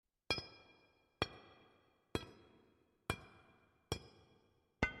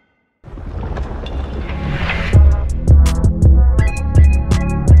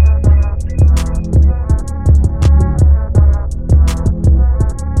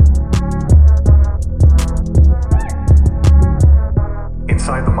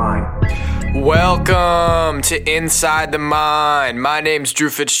Welcome to Inside the Mind. My name's Drew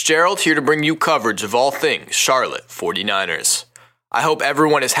Fitzgerald, here to bring you coverage of all things Charlotte 49ers. I hope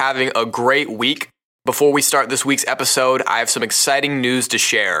everyone is having a great week. Before we start this week's episode, I have some exciting news to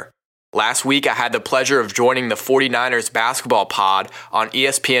share. Last week, I had the pleasure of joining the 49ers basketball pod on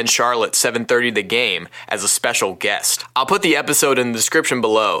ESPN Charlotte 7:30 The Game as a special guest. I'll put the episode in the description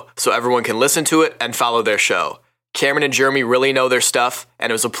below so everyone can listen to it and follow their show. Cameron and Jeremy really know their stuff,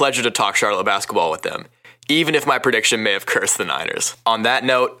 and it was a pleasure to talk Charlotte basketball with them, even if my prediction may have cursed the Niners. On that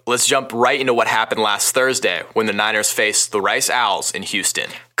note, let's jump right into what happened last Thursday when the Niners faced the Rice Owls in Houston.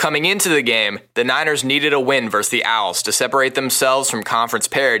 Coming into the game, the Niners needed a win versus the Owls to separate themselves from conference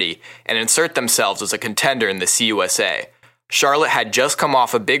parity and insert themselves as a contender in the CUSA. Charlotte had just come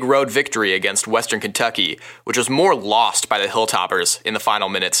off a big road victory against Western Kentucky, which was more lost by the Hilltoppers in the final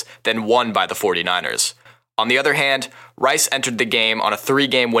minutes than won by the 49ers. On the other hand, Rice entered the game on a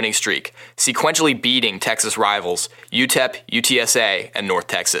 3-game winning streak, sequentially beating Texas rivals UTEP, UTSA, and North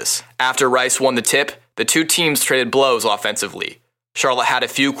Texas. After Rice won the tip, the two teams traded blows offensively. Charlotte had a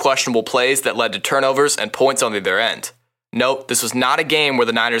few questionable plays that led to turnovers and points on their end. Note, this was not a game where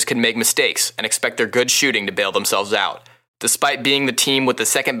the Niners could make mistakes and expect their good shooting to bail themselves out. Despite being the team with the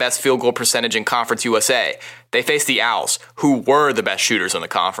second best field goal percentage in Conference USA, they faced the Owls, who were the best shooters in the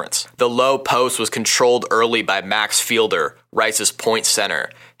conference. The low post was controlled early by Max Fielder, Rice's point center,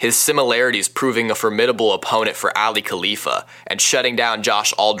 his similarities proving a formidable opponent for Ali Khalifa and shutting down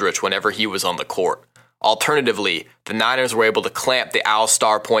Josh Aldrich whenever he was on the court. Alternatively, the Niners were able to clamp the Owls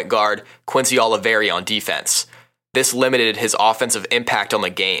star point guard, Quincy Oliveri, on defense. This limited his offensive impact on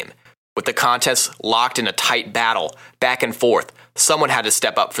the game. With the contest locked in a tight battle, back and forth, someone had to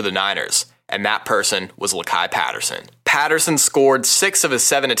step up for the Niners, and that person was Lakai Patterson. Patterson scored 6 of his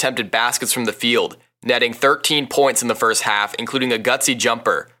 7 attempted baskets from the field, netting 13 points in the first half, including a gutsy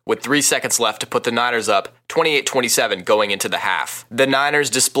jumper, with 3 seconds left to put the Niners up 28-27 going into the half. The Niners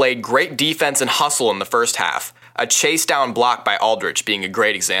displayed great defense and hustle in the first half, a chase down block by Aldrich being a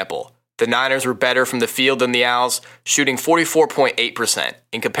great example. The Niners were better from the field than the Owls, shooting 44.8%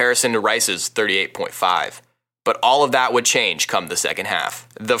 in comparison to Rice's 38.5%. But all of that would change come the second half.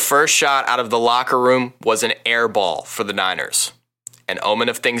 The first shot out of the locker room was an air ball for the Niners, an omen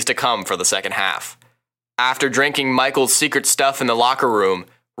of things to come for the second half. After drinking Michael's secret stuff in the locker room,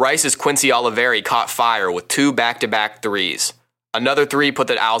 Rice's Quincy Oliveri caught fire with 2 back-to-back threes. Another 3 put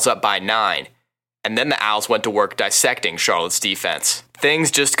the Owls up by 9. And then the Owls went to work dissecting Charlotte's defense. Things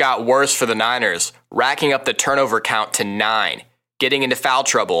just got worse for the Niners, racking up the turnover count to 9, getting into foul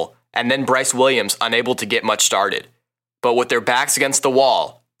trouble, and then Bryce Williams unable to get much started. But with their backs against the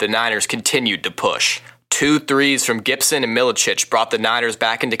wall, the Niners continued to push. 2 threes from Gibson and Milicic brought the Niners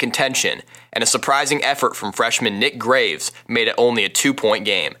back into contention, and a surprising effort from freshman Nick Graves made it only a 2-point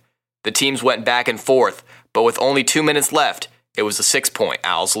game. The teams went back and forth, but with only 2 minutes left, it was a 6-point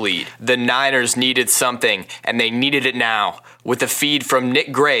Owls lead. The Niners needed something, and they needed it now. With a feed from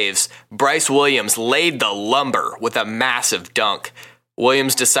Nick Graves, Bryce Williams laid the lumber with a massive dunk.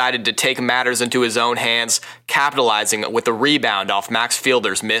 Williams decided to take matters into his own hands, capitalizing with a rebound off Max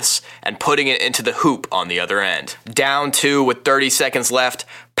Fielder's miss and putting it into the hoop on the other end. Down 2 with 30 seconds left,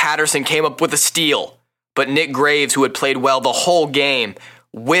 Patterson came up with a steal, but Nick Graves, who had played well the whole game,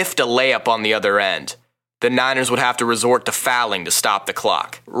 whiffed a layup on the other end. The Niners would have to resort to fouling to stop the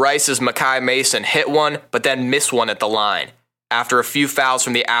clock. Rice's Makai Mason hit one, but then missed one at the line. After a few fouls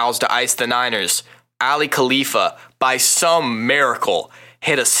from the Owls to ice the Niners, Ali Khalifa, by some miracle,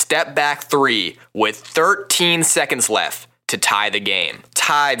 hit a step-back 3 with 13 seconds left to tie the game.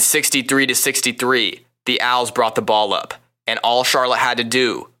 Tied 63-63, the Owls brought the ball up, and all Charlotte had to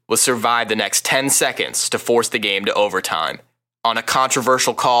do was survive the next 10 seconds to force the game to overtime. On a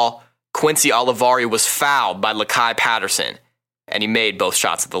controversial call, Quincy Oliveri was fouled by Lakai Patterson, and he made both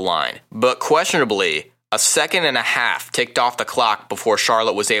shots at the line. But questionably, a second and a half ticked off the clock before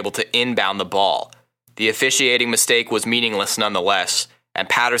Charlotte was able to inbound the ball. The officiating mistake was meaningless nonetheless, and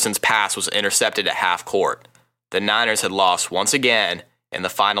Patterson's pass was intercepted at half court. The Niners had lost once again in the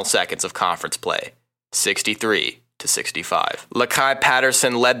final seconds of conference play, 63-65. Lakai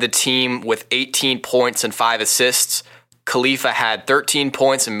Patterson led the team with 18 points and 5 assists. Khalifa had 13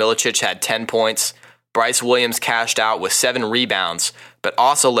 points and Milicic had 10 points. Bryce Williams cashed out with 7 rebounds, but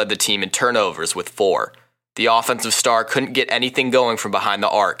also led the team in turnovers with 4. The offensive star couldn't get anything going from behind the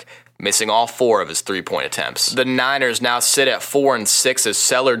arc, missing all 4 of his 3-point attempts. The Niners now sit at 4-6 as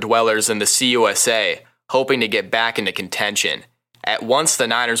cellar dwellers in the CUSA, hoping to get back into contention. At once, the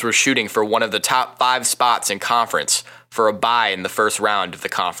Niners were shooting for one of the top 5 spots in conference for a bye in the first round of the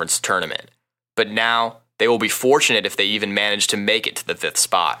conference tournament. But now, they will be fortunate if they even manage to make it to the 5th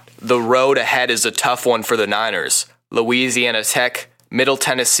spot. The road ahead is a tough one for the Niners. Louisiana Tech, Middle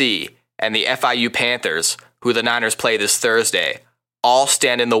Tennessee, and the FIU Panthers, who the Niners play this Thursday, all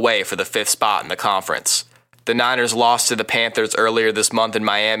stand in the way for the 5th spot in the conference. The Niners lost to the Panthers earlier this month in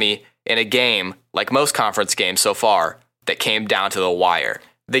Miami in a game, like most conference games so far, that came down to the wire.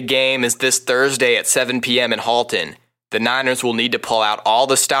 The game is this Thursday at 7 p.m. in Halton. The Niners will need to pull out all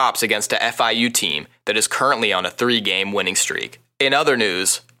the stops against a FIU team that is currently on a 3-game winning streak. In other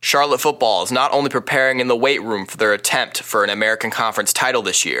news, Charlotte football is not only preparing in the weight room for their attempt for an American Conference title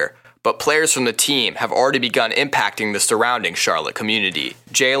this year, but players from the team have already begun impacting the surrounding Charlotte community.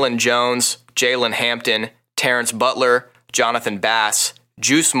 Jalen Jones, Jalen Hampton, Terrence Butler, Jonathan Bass,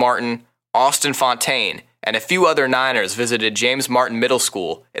 Juice Martin, Austin Fontaine, and a few other Niners visited James Martin Middle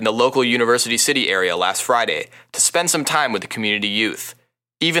School in the local University City area last Friday to spend some time with the community youth,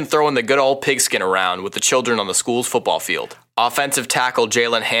 even throwing the good old pigskin around with the children on the school's football field. Offensive tackle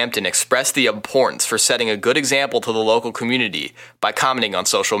Jalen Hampton expressed the importance for setting a good example to the local community by commenting on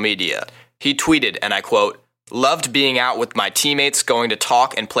social media. He tweeted, and I quote, "Loved being out with my teammates, going to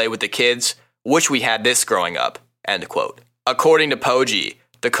talk and play with the kids. Wish we had this growing up." End quote. According to Poggi,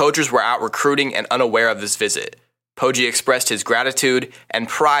 the coaches were out recruiting and unaware of this visit. Poggi expressed his gratitude and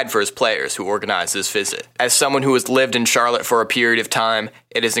pride for his players who organized this visit. As someone who has lived in Charlotte for a period of time,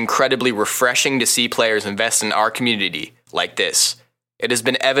 it is incredibly refreshing to see players invest in our community like this. It has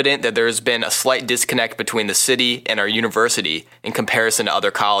been evident that there has been a slight disconnect between the city and our university in comparison to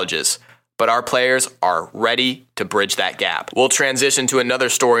other colleges, but our players are ready to bridge that gap. We'll transition to another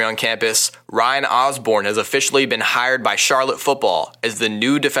story on campus. Ryan Osborne has officially been hired by Charlotte football as the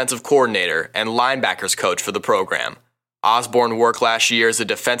new defensive coordinator and linebackers coach for the program. Osborne worked last year as a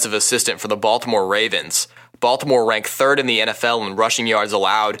defensive assistant for the Baltimore Ravens. Baltimore ranked 3rd in the NFL in rushing yards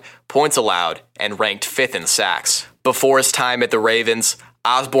allowed, points allowed, and ranked 5th in sacks. Before his time at the Ravens,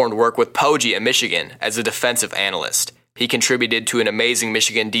 Osborne worked with Poggi at Michigan as a defensive analyst. He contributed to an amazing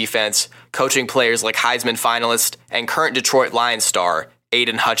Michigan defense, coaching players like Heisman finalist and current Detroit Lions star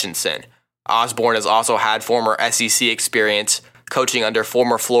Aiden Hutchinson. Osborne has also had former SEC experience, coaching under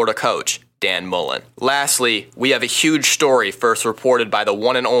former Florida coach Dan Mullen. Lastly, we have a huge story first reported by the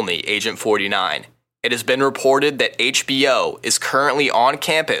one and only Agent 49. It has been reported that HBO is currently on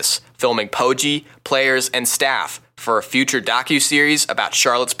campus filming Poggi, players, and staff for a future docuseries about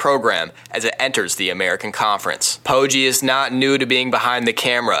Charlotte's program as it enters the American Conference. Poggi is not new to being behind the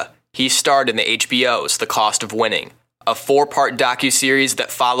camera. He starred in the HBO's The Cost of Winning, a 4-part docuseries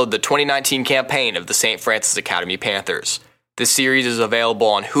that followed the 2019 campaign of the St. Francis Academy Panthers. The series is available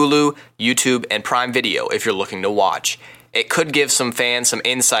on Hulu, YouTube, and Prime Video if you're looking to watch. It could give some fans some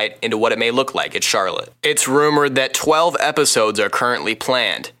insight into what it may look like at Charlotte. It's rumored that 12 episodes are currently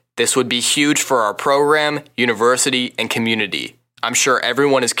planned. This would be huge for our program, university, and community. I'm sure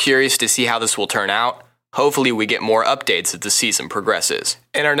everyone is curious to see how this will turn out. Hopefully we get more updates as the season progresses.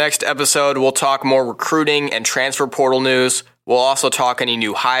 In our next episode, we'll talk more recruiting and transfer portal news. We'll also talk any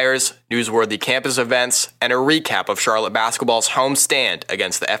new hires, newsworthy campus events, and a recap of Charlotte basketball's home stand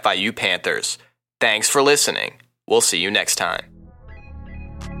against the FIU Panthers. Thanks for listening. We'll see you next time.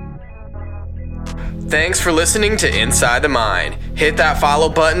 Thanks for listening to Inside the Mind. Hit that follow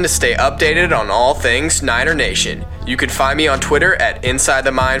button to stay updated on all things Niner Nation. You can find me on Twitter at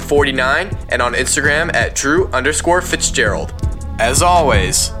InsideTheMind49 and on Instagram at Drew_Fitzgerald. As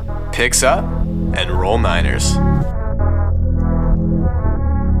always, picks up and roll Niners.